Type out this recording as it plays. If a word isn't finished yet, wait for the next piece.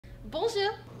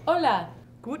Bonjour. Hola.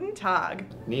 Guten Tag.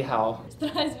 Ni hao.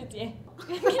 Здравствуйте.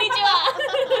 Konnichiwa.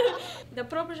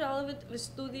 Добро пожаловать в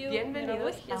студию Bienvenidos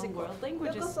мировых a языков. World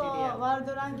Languages Yokoso, Studio.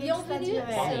 World Language Studio.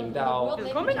 Welcome to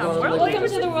Willkommen am World World Welcome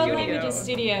Languages to the World Studio. Languages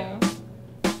Studio.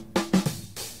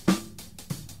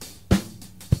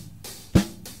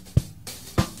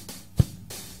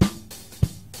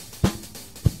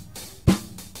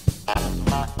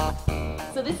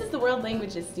 So this is the World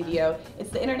Languages Studio.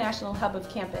 It's the international hub of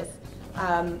campus.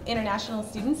 International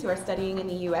students who are studying in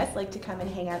the US like to come and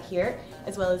hang out here,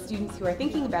 as well as students who are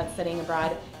thinking about studying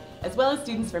abroad, as well as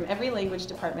students from every language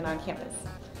department on campus.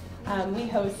 We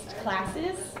host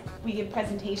classes, we give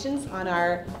presentations on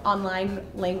our online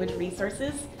language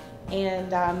resources,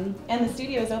 and the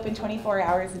studio is open 24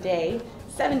 hours a day,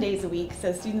 7 days a week,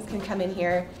 so students can come in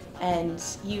here and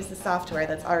use the software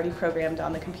that's already programmed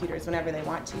on the computers whenever they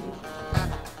want to.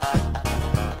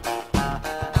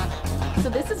 So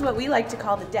this is what we like to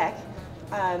call the deck.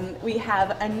 We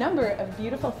have a number of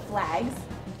beautiful flags.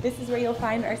 This is where you'll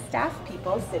find our staff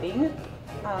people sitting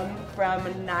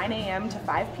from 9 a.m. to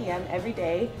 5 p.m. every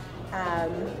day,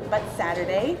 but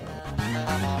Saturday.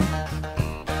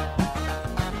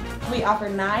 We offer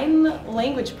 9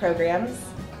 language programs: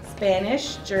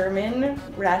 Spanish, German,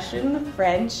 Russian,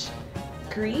 French,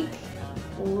 Greek,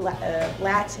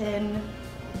 Latin,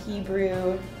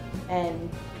 Hebrew, and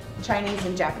Chinese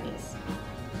and Japanese.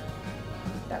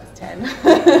 That was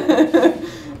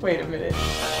 10. Wait a minute.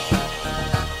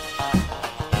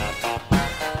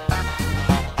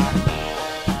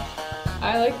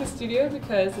 I like the studio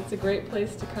because it's a great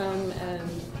place to come and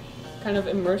kind of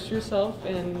immerse yourself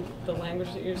in the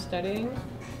language that you're studying.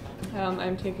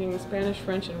 I'm taking Spanish,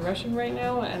 French, and Russian right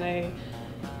now, and I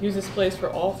use this place for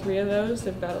all 3 of those.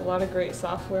 They've got a lot of great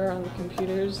software on the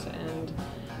computers, and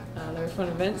there are fun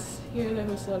events here. They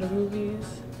host a lot of movies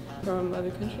from other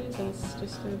countries, and it's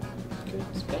just a good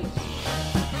space.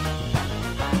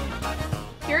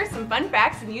 Here are some fun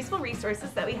facts and useful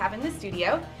resources that we have in the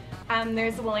studio.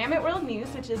 There's the Willamette World News,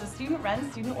 which is a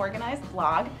student-run, student-organized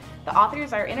blog. The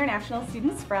authors are international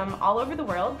students from all over the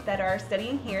world that are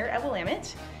studying here at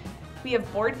Willamette. We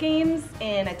have board games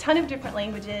in a ton of different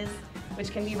languages,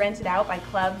 which can be rented out by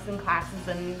clubs and classes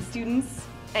and students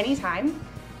anytime.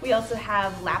 We also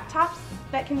have laptops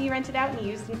that can be rented out and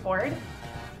used and forward.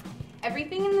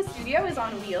 Everything in the studio is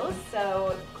on wheels,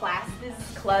 so classes,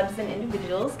 clubs, and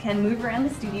individuals can move around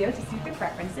the studio to suit their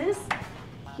preferences.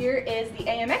 Here is the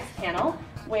AMX panel,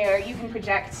 where you can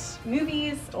project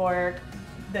movies or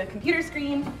the computer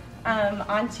screen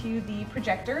onto the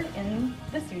projector in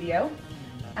the studio.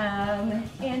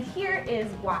 And here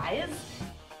is WISE.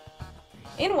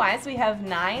 In WISE, we have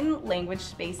 9 language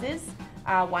spaces,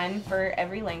 1 for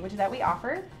every language that we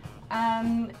offer.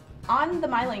 On the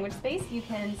My Language space, you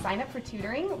can sign up for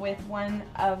tutoring with one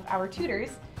of our tutors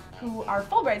who are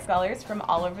Fulbright scholars from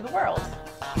all over the world.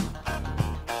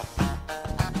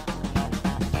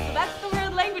 So that's the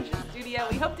World Languages Studio.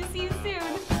 We hope to see you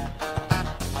soon.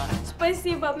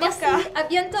 Спасибо, Merci, пока. Э, à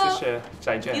bientôt. 谢谢，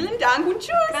再见。 Vielen Dank und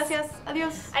tschüss. Gracias,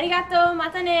 adios. Arigato,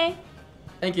 matane.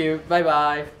 Thank you. Bye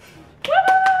bye.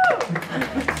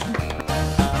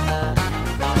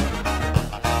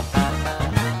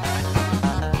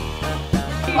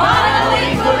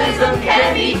 Monolingualism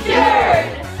can be cured!